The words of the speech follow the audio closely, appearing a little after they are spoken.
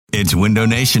It's Window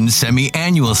Nation's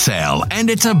semi-annual sale, and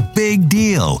it's a big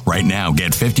deal. Right now,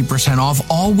 get 50% off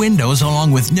all windows along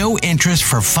with no interest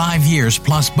for 5 years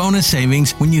plus bonus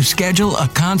savings when you schedule a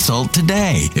consult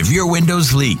today. If your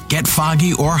windows leak, get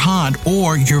foggy or hot,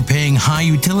 or you're paying high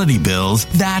utility bills,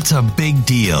 that's a big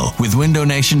deal. With Window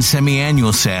Nation's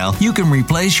semi-annual sale, you can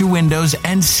replace your windows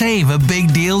and save a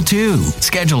big deal too.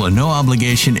 Schedule a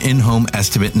no-obligation in-home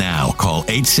estimate now. Call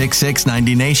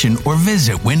 866-90-NATION or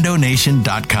visit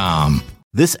windownation.com.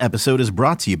 This episode is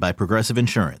brought to you by Progressive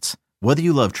Insurance. Whether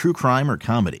you love true crime or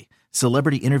comedy,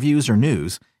 celebrity interviews or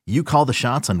news, you call the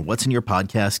shots on what's in your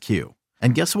podcast queue.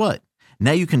 And guess what?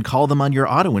 Now you can call them on your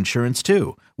auto insurance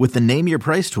too with the Name Your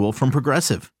Price tool from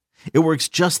Progressive. It works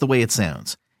just the way it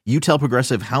sounds. You tell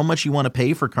Progressive how much you want to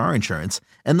pay for car insurance,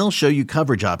 and they'll show you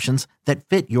coverage options that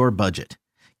fit your budget.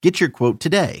 Get your quote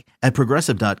today at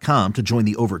Progressive.com to join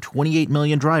the over 28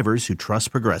 million drivers who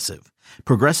trust Progressive.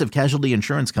 Progressive Casualty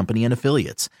Insurance Company and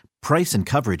Affiliates. Price and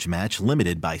coverage match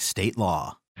limited by state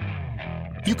law.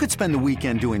 You could spend the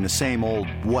weekend doing the same old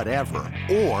whatever,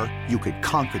 or you could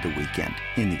conquer the weekend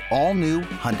in the all-new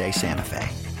Hyundai Santa Fe.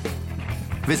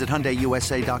 Visit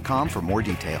HyundaiUSA.com for more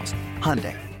details.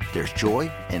 Hyundai, there's joy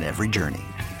in every journey.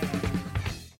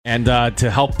 And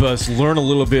to help us learn a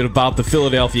little bit about the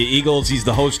Philadelphia Eagles, he's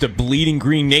the host of Bleeding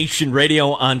Green Nation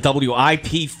Radio on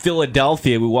WIP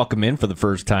Philadelphia. We welcome in for the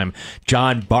first time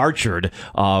John Barchard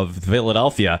of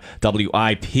Philadelphia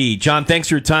WIP. John, thanks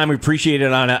for your time. We appreciate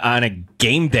it on a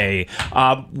game day.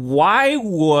 Why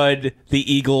would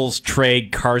the Eagles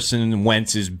trade Carson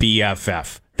Wentz's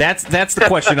BFF? That's the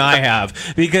question I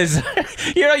have, because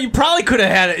you probably could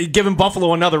have given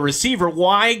Buffalo another receiver.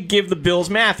 Why give the Bills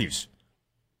Matthews?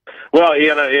 Well,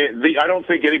 I don't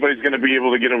think anybody's going to be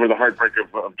able to get over the heartbreak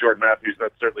of Jordan Matthews.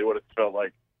 That's certainly what it felt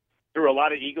like. There were a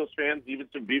lot of Eagles fans, even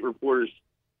some beat reporters,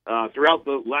 throughout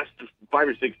the last 5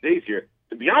 or 6 days here.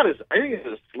 To be honest, I think it's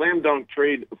a slam dunk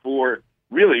trade for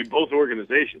really both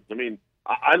organizations. I mean,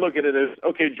 I look at it as,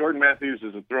 okay, Jordan Matthews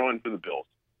is a throw-in for the Bills,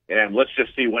 and let's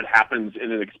just see what happens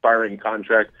in an expiring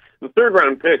contract. The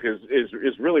third-round pick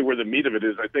is really where the meat of it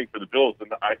is, I think, for the Bills,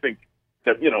 and I think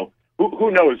that,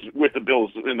 who knows with the Bills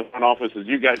in the front office, as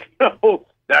you guys know,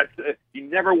 that you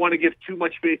never want to give too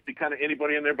much faith to kind of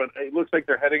anybody in there, but it looks like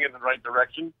they're heading in the right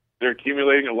direction. They're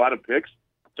accumulating a lot of picks.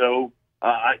 So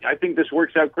I think this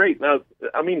works out great. Now,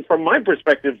 I mean, from my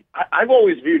perspective, I've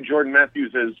always viewed Jordan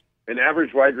Matthews as an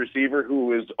average wide receiver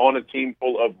who is on a team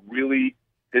full of really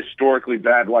historically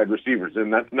bad wide receivers.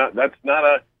 And that's not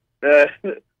a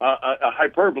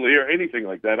hyperbole or anything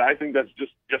like that. I think that's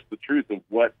just the truth of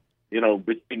what,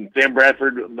 between Sam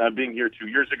Bradford being here 2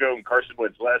 years ago and Carson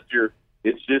Wentz last year,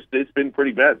 it's been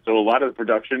pretty bad. So a lot of the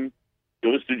production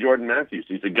goes to Jordan Matthews.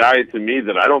 He's a guy, to me,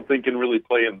 that I don't think can really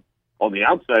play on the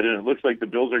outside, and it looks like the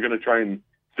Bills are going to try and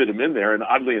fit him in there. And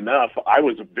oddly enough, I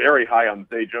was very high on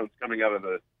Zay Jones coming out of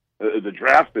the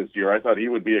draft this year. I thought he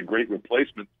would be a great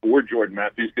replacement for Jordan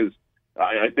Matthews because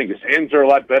I think his hands are a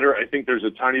lot better. I think there's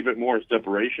a tiny bit more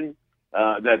separation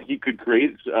that he could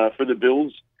create for the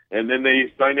Bills. And then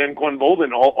they signed Anquan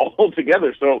Boldin all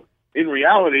together. So in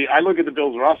reality, I look at the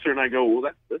Bills roster and I go,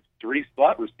 well, that's 3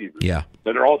 slot receivers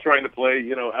that are all trying to play,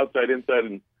 outside, inside,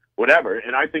 and whatever.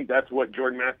 And I think that's what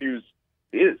Jordan Matthews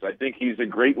is. I think he's a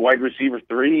great wide receiver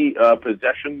 3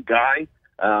 possession guy.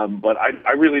 But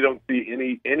I really don't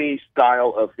see any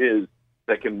style of his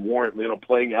that can warrant,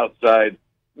 playing outside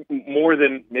more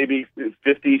than maybe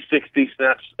 50, 60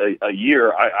 snaps a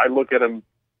year. I look at him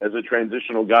as a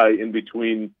transitional guy in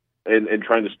between and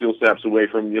trying to steal snaps away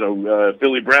from,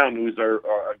 Philly Brown, who's our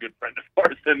good friend of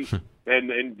ours,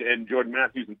 and Jordan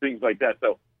Matthews and things like that.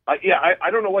 So, I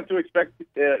don't know what to expect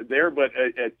there, but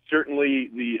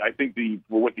certainly I think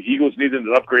what the Eagles needed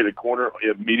an upgraded corner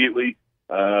immediately.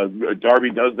 Darby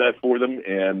does that for them,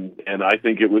 and I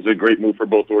think it was a great move for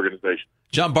both organizations.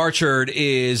 John Barchard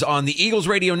is on the Eagles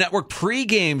Radio Network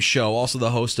pregame show, also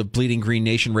the host of Bleeding Green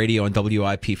Nation Radio on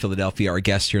WIP Philadelphia, our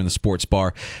guest here in the Sports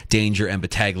Bar, Danger and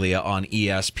Battaglia on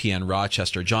ESPN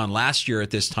Rochester. John, last year at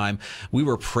this time, we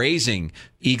were praising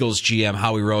Eagles GM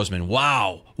Howie Roseman.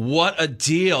 Wow, what a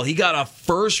deal. He got a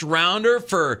first rounder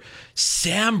for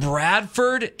Sam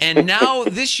Bradford. And now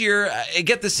this year, I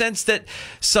get the sense that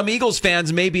some Eagles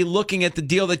fans may be looking at the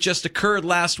deal that just occurred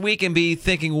last week and be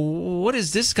thinking, what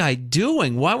is this guy doing?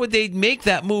 Why would they make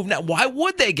that move now? Why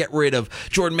would they get rid of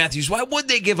Jordan Matthews? Why would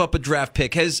they give up a draft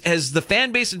pick? Has the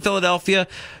fan base in Philadelphia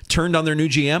turned on their new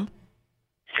GM?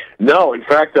 No, in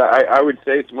fact, I would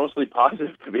say it's mostly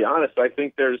positive, to be honest. I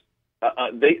think there's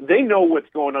they know what's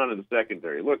going on in the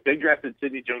secondary. Look, they drafted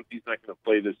Sidney Jones. He's not going to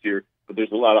play this year, but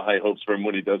there's a lot of high hopes for him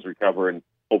when he does recover and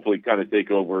hopefully kind of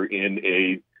take over in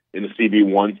a in a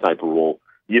CB1 type of role.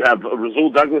 You have Rasul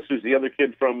Douglas, who's the other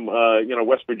kid from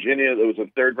West Virginia that was a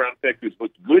third-round pick who's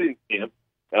looked good in camp.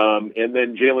 And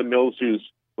then Jalen Mills, who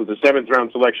was a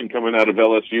seventh-round selection coming out of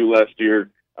LSU last year,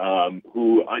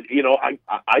 who I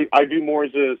view more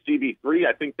as a CB3.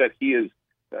 I think that he is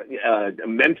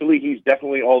mentally, he's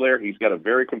definitely all there. He's got a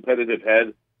very competitive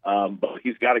head, but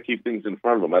he's got to keep things in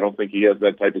front of him. I don't think he has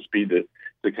that type of speed to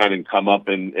kind of come up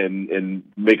and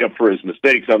make up for his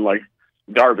mistakes, unlike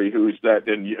Darby, who's that,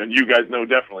 and you guys know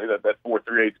definitely that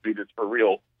 4.38 speed is for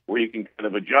real, where you can kind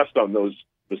of adjust on those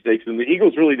mistakes. And the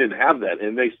Eagles really didn't have that,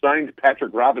 and they signed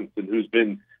Patrick Robinson, who's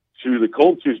been to the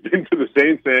Colts, who's been to the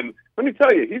Saints, and let me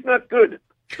tell you, he's not good.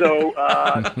 So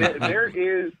there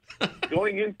is,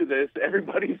 going into this,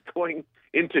 everybody's going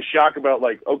into shock about,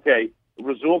 like, okay,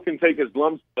 Rasul can take his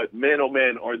lumps, but man, oh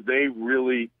man, are they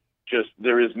really just,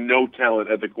 there is no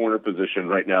talent at the corner position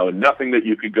right now, and nothing that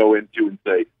you could go into and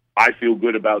say, I feel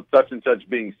good about such and such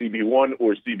being CB1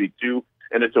 or CB2,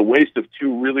 and it's a waste of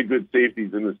two really good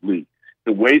safeties in this league.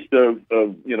 It's a waste of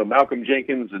Malcolm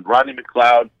Jenkins and Rodney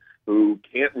McLeod, who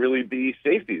can't really be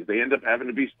safeties. They end up having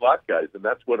to be slot guys, and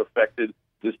that's what affected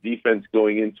this defense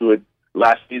going into it.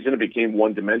 Last season, it became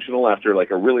one-dimensional after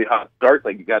like a really hot start.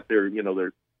 Like, you got their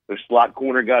slot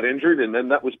corner got injured, and then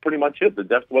that was pretty much it. The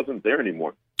depth wasn't there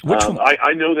anymore.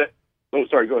 I know that. Oh,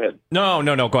 sorry, go ahead. No,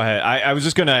 go ahead. I was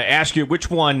just going to ask you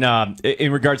which one,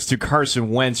 in regards to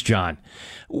Carson Wentz, John,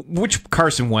 which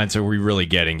Carson Wentz are we really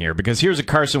getting here? Because here's a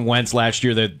Carson Wentz last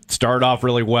year that started off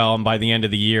really well, and by the end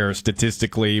of the year,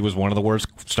 statistically, he was one of the worst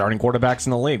starting quarterbacks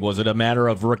in the league. Was it a matter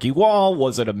of rookie wall?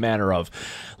 Was it a matter of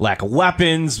lack of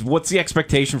weapons? What's the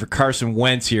expectation for Carson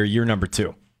Wentz here, year number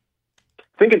 2? I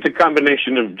think it's a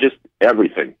combination of just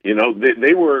everything.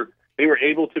 They were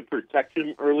able to protect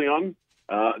him early on.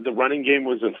 The running game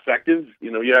was effective.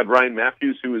 You had Ryan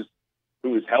Matthews who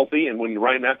was healthy, and when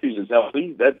Ryan Matthews is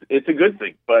healthy, it's a good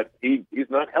thing. But he's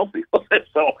not healthy.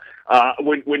 So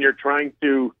when you're trying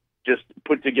to just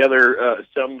put together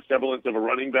some semblance of a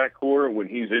running back core when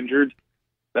he's injured,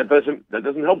 that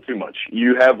doesn't help too much.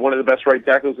 You have one of the best right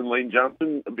tackles in Lane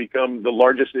Johnson become the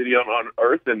largest idiot on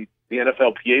earth, and the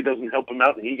NFLPA doesn't help him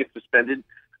out, and he gets suspended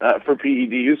for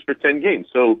PED use for 10 games.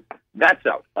 So that's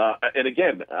out. And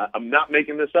again, I'm not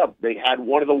making this up. They had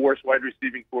one of the worst wide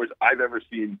receiving corps I've ever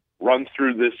seen run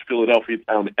through this Philadelphia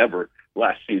town ever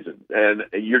last season. And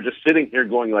you're just sitting here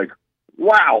going like,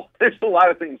 wow, there's a lot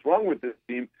of things wrong with this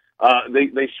team.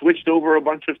 They switched over a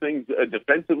bunch of things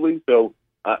defensively, so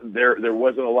there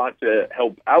wasn't a lot to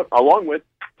help out, along with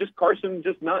just Carson,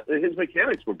 his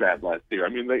mechanics were bad last year. I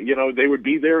mean, they would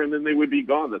be there and then they would be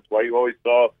gone. That's why you always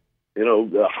saw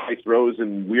high throws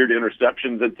and weird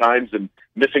interceptions at times and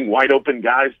missing wide open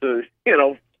guys here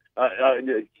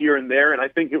and there. And I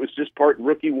think it was just part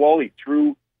rookie wall. He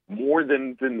threw more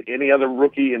than any other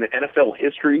rookie in NFL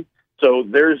history. So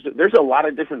there's a lot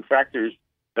of different factors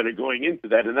that are going into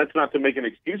that. And that's not to make an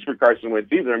excuse for Carson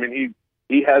Wentz either. I mean,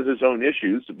 he has his own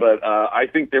issues, but I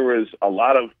think there was a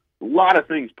lot of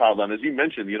things piled on. As you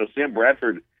mentioned, Sam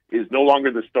Bradford is no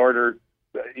longer the starter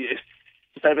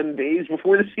 7 days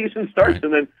before the season starts,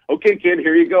 and then, okay, kid,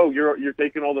 here you go. You're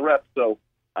taking all the reps. So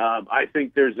I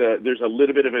think there's a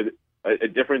little bit of a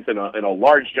difference and a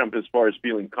large jump as far as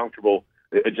feeling comfortable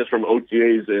just from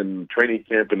OTAs and training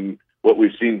camp and what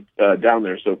we've seen down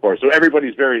there so far. So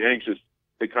everybody's very anxious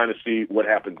to kind of see what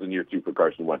happens in year 2 for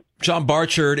Carson Wentz. John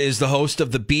Barchard is the host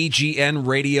of the BGN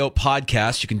Radio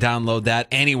podcast. You can download that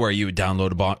anywhere you would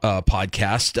download a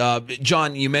podcast.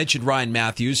 John, you mentioned Ryan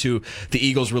Matthews, who the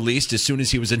Eagles released as soon as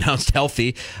he was announced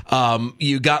healthy.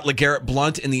 You got LeGarrette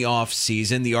Blount in the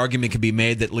offseason. The argument can be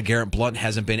made that LeGarrette Blount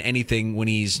hasn't been anything when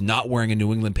he's not wearing a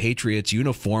New England Patriots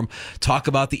uniform. Talk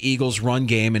about the Eagles' run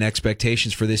game and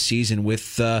expectations for this season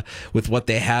with what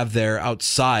they have there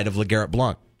outside of LeGarrette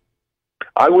Blount.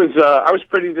 I was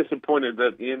pretty disappointed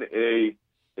that in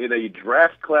a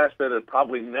draft class that had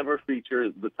probably never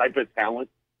featured the type of talent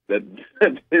that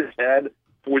is had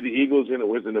for the Eagles, and it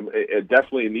was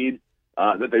definitely a need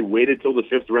that they waited till the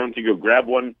 5th round to go grab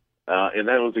one, and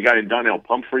that was a guy named Donnell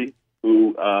Pumphrey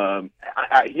who has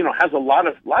a lot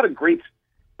of great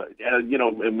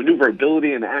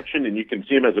maneuverability and action, and you can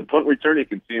see him as a punt returner, you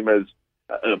can see him as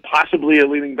possibly a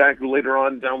leading back later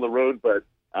on down the road, but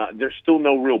there's still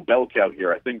no real bell cow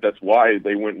here. I think that's why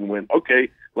they went, okay,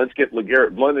 let's get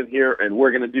LeGarrette Blount in here, and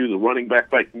we're going to do the running back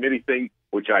by committee thing,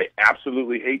 which I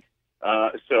absolutely hate.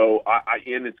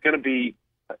 And it's going to be,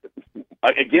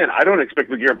 again, I don't expect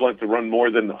LeGarrette Blount to run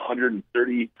more than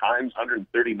 130 times,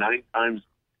 139 times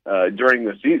during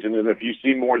the season. And if you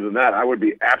see more than that, I would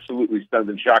be absolutely stunned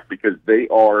and shocked, because they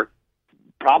are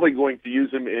probably going to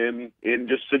use him in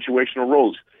just situational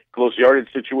roles. close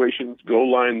yardage situations,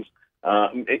 goal lines.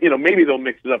 Maybe they'll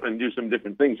mix it up and do some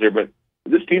different things here, but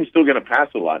this team's still going to pass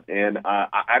a lot. And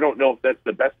I don't know if that's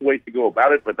the best way to go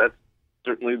about it, but that's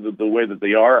certainly the way that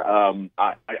they are.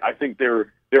 I think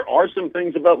there are some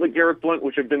things about LeGarrette Blount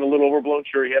which have been a little overblown.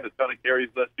 Sure, he had a ton of carries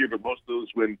last year, but most of those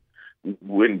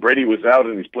when Brady was out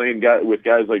and he's playing with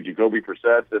guys like Jacoby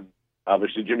Brissett and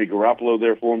obviously Jimmy Garoppolo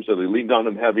there for him, so they leaned on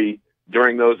him heavy.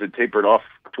 During those, it tapered off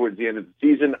towards the end of the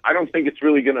season. I don't think it's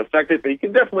really going to affect it, but you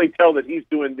can definitely tell that he's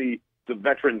doing the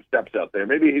veteran steps out there.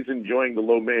 Maybe he's enjoying the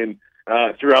low man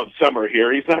throughout summer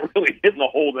here. He's not really hitting the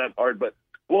hole that hard, but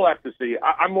we'll have to see.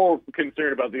 I'm more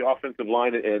concerned about the offensive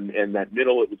line and that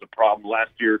middle. It was a problem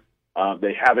last year.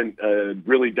 They haven't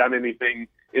really done anything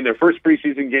in their first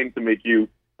preseason game to make you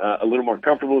a little more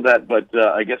comfortable with that, but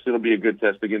I guess it'll be a good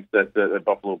test against that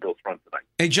Buffalo Bills front tonight.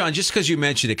 Hey, John, just because you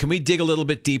mentioned it, can we dig a little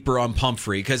bit deeper on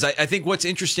Pumphrey? Because I think what's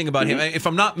interesting about him, if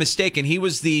I'm not mistaken, he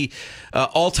was the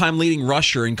all-time leading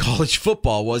rusher in college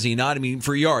football, was he not? I mean,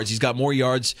 for yards. He's got more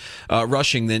yards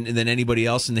rushing than anybody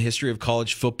else in the history of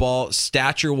college football.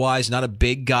 Stature-wise, not a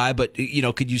big guy, but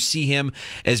could you see him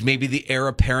as maybe the heir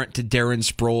apparent to Darren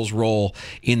Sproles' role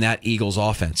in that Eagles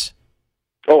offense?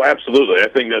 Oh, absolutely. I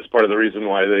think that's part of the reason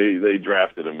why they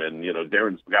drafted him. And,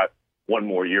 Darren's got one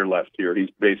more year left here.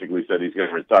 He's basically said he's going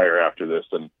to retire after this.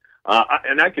 And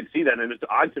I could see that. And it's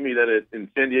odd to me that in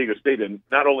San Diego State, and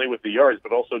not only with the yards,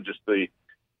 but also just the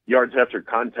yards after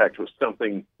contact was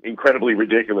something incredibly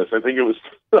ridiculous. I think it was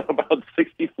about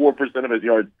 64% of his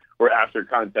yards were after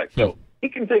contact. So he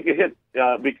can take a hit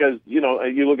because, you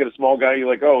look at a small guy, you're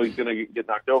like, oh, he's going to get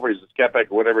knocked over. He's a scat back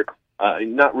or whatever.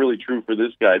 Not really true for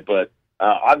this guy, but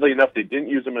oddly enough, they didn't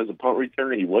use him as a punt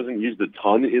returner. He wasn't used a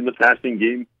ton in the passing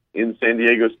game in San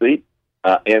Diego State,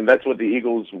 and that's what the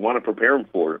Eagles want to prepare him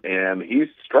for. And he's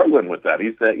struggling with that.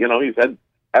 He's had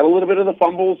a little bit of the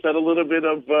fumbles, had a little bit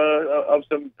of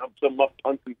some muff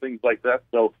punts and things like that.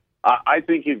 So I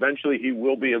think eventually he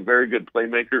will be a very good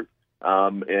playmaker.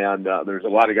 And there's a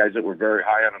lot of guys that were very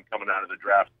high on him coming out of the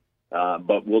draft,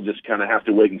 but we'll just kind of have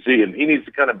to wait and see. And he needs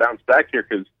to kind of bounce back here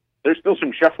because there's still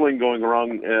some shuffling going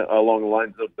along the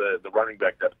lines of the running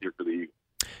back depth here for the Eagles.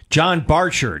 John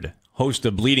Barchard, host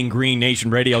of Bleeding Green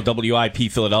Nation Radio,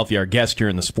 WIP Philadelphia, our guest here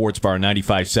in the Sports Bar,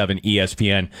 95.7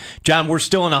 ESPN. John, we're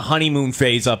still in a honeymoon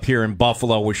phase up here in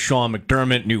Buffalo with Sean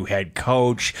McDermott, new head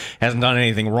coach, hasn't done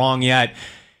anything wrong yet.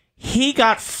 He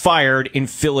got fired in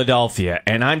Philadelphia,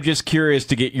 and I'm just curious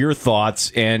to get your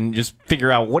thoughts and just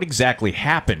figure out what exactly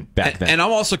happened back then. And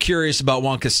I'm also curious about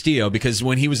Juan Castillo, because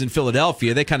when he was in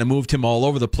Philadelphia, they kind of moved him all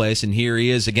over the place, and here he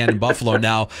is again in Buffalo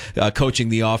now coaching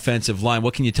the offensive line.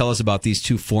 What can you tell us about these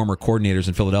two former coordinators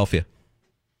in Philadelphia?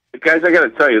 Guys, I got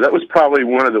to tell you, that was probably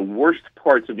one of the worst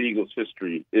parts of Eagles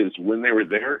history is when they were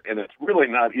there, and it's really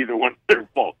not either one of their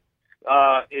fault.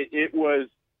 It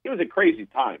was a crazy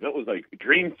time. It was like a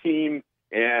dream team,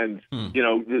 and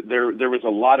there was a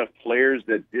lot of players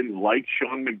that didn't like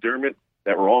Sean McDermott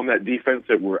that were on that defense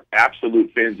that were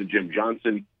absolute fans of Jim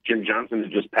Johnson. Jim Johnson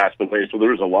had just passed away, so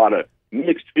there was a lot of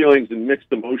mixed feelings and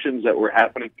mixed emotions that were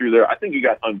happening through there. I think he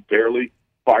got unfairly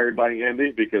fired by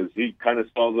Andy because he kind of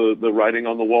saw the writing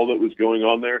on the wall that was going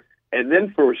on there. And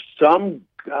then for some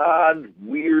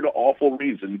weird, awful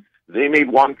reason, they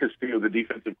made Juan Castillo the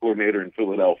defensive coordinator in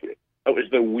Philadelphia. That was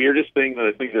the weirdest thing that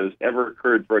I think that has ever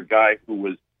occurred for a guy who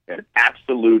was an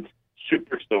absolute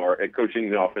superstar at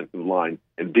coaching the offensive line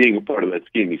and being a part of that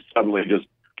scheme. He suddenly just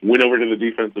went over to the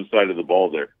defensive side of the ball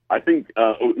there. I think,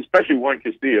 especially Juan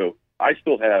Castillo, I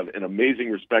still have an amazing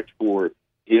respect for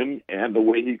him and the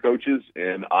way he coaches,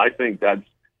 and I think that's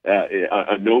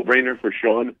a no-brainer for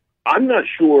Sean. I'm not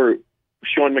sure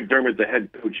Sean McDermott's the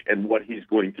head coach and what he's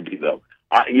going to be, though.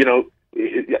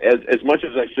 As much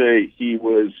as I say he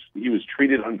was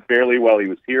treated unfairly while he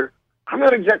was here, I'm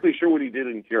not exactly sure what he did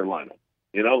in Carolina.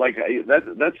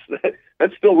 That's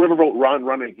still Riverboat Ron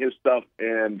running his stuff,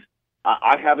 and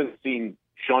I haven't seen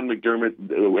Sean McDermott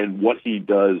and what he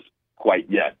does quite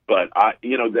yet. But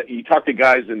you talk to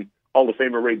guys, and Hall of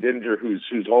Famer Ray Didinger,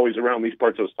 who's always around these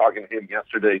parts. I was talking to him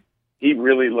yesterday. He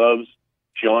really loves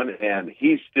Sean, and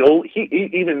he's still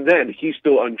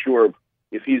unsure of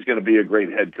if he's going to be a great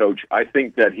head coach. I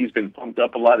think that he's been pumped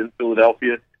up a lot in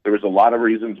Philadelphia. There was a lot of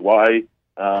reasons why,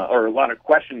 or a lot of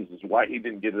questions as why he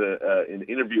didn't get an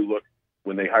interview look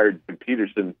when they hired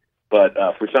Peterson. But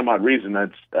for some odd reason,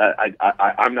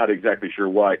 I'm not exactly sure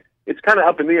why. It's kind of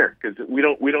up in the air because we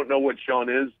don't know what Sean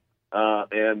is,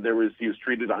 and he was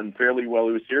treated unfairly while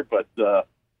he was here. But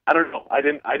I don't know. I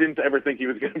didn't ever think he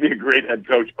was going to be a great head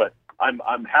coach, but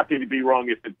I'm happy to be wrong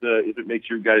if it makes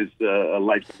your guys'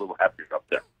 life a little happier up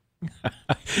there.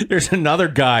 There's another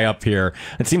guy up here.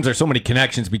 It seems there's so many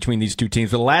connections between these two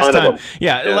teams. But the last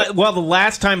the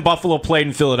last time Buffalo played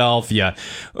in Philadelphia,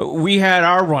 we had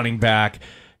our running back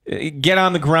get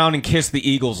on the ground and kiss the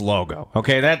Eagles logo.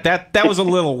 Okay, that was a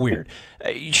little weird.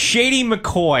 Shady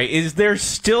McCoy, is there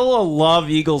still a love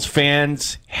Eagles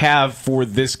fans have for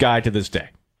this guy to this day?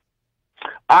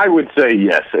 I would say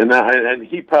yes, and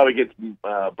he probably gets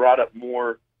brought up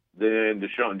more than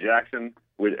Deshaun Jackson,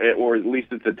 or at least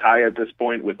it's a tie at this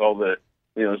point with all the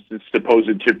supposed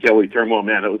Chip Kelly turmoil.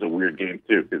 Man, that was a weird game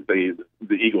too because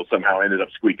the Eagles somehow ended up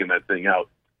squeaking that thing out.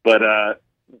 But I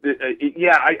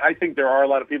think there are a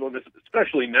lot of people in this,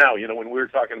 especially now. When we were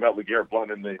talking about LeGarrette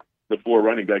Blount and the 4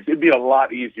 running backs, it'd be a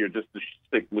lot easier just to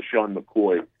stick LeSean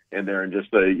McCoy in there and just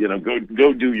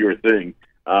go do your thing.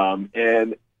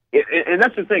 And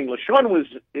that's the thing. LeSean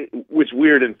was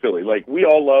weird in Philly. Like, we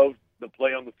all love the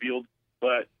play on the field,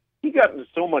 but he got into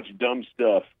so much dumb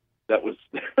stuff that was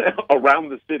around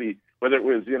the city, whether it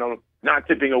was, not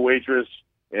tipping a waitress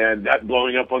and that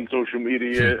blowing up on social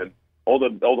media and all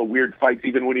the weird fights,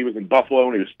 even when he was in Buffalo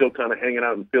and he was still kind of hanging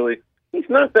out in Philly. He's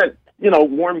not that,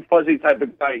 warm, fuzzy type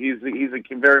of guy. He's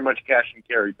a very much cash and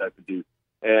carry type of dude.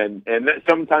 And that,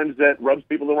 sometimes that rubs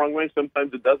people the wrong way.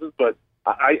 Sometimes it doesn't. But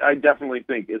I definitely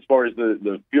think, as far as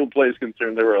the field play is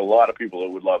concerned, there are a lot of people that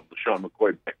would love LeSean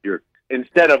McCoy back here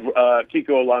instead of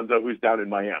Kiko Alonso, who's down in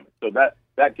Miami. So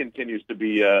that continues to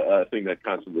be a thing that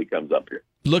constantly comes up here.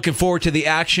 Looking forward to the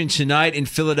action tonight in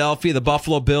Philadelphia. The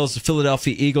Buffalo Bills, the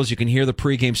Philadelphia Eagles. You can hear the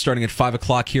pregame starting at 5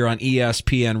 o'clock here on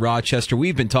ESPN Rochester.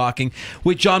 We've been talking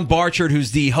with John Barchard,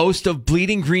 who's the host of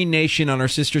Bleeding Green Nation on our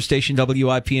sister station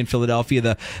WIP in Philadelphia,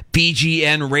 the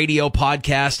BGN radio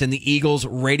podcast, and the Eagles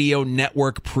Radio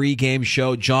Network pregame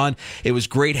show. John, it was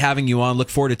great having you on. Look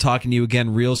forward to talking to you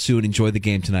again real soon. Enjoy the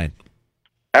game tonight.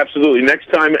 Absolutely.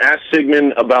 Next time, ask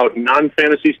Sigmund about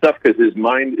non-fantasy stuff because his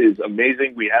mind is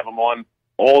amazing. We have him on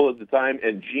all of the time.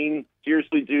 And Gene,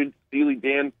 seriously, dude, Steely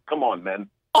Dan, come on, man.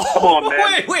 Come on,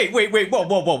 man. Wait.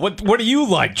 Whoa. What do you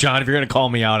like, John, if you're going to call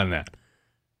me out on that?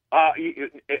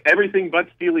 Everything but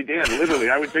Steely Dan. Literally,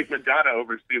 I would take Madonna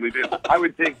over Steely Dan. I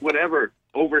would take whatever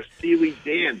over Steely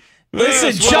Dan.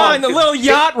 Listen, John, the little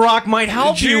yacht rock might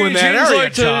help you in that area,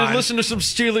 like John. To listen to some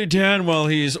Steely Dan while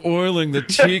he's oiling the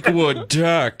teakwood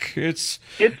deck. Get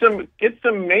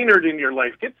some Maynard in your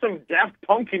life. Get some Daft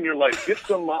Punk in your life. Get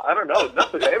some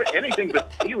anything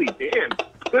but Steely Dan.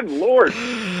 Good Lord.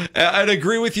 I'd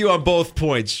agree with you on both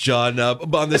points, John,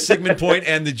 on the Sigmund point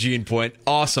and the Gene point.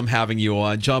 Awesome having you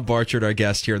on. John Barchard, our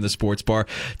guest here in the Sports Bar.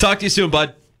 Talk to you soon,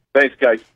 bud. Thanks, guys.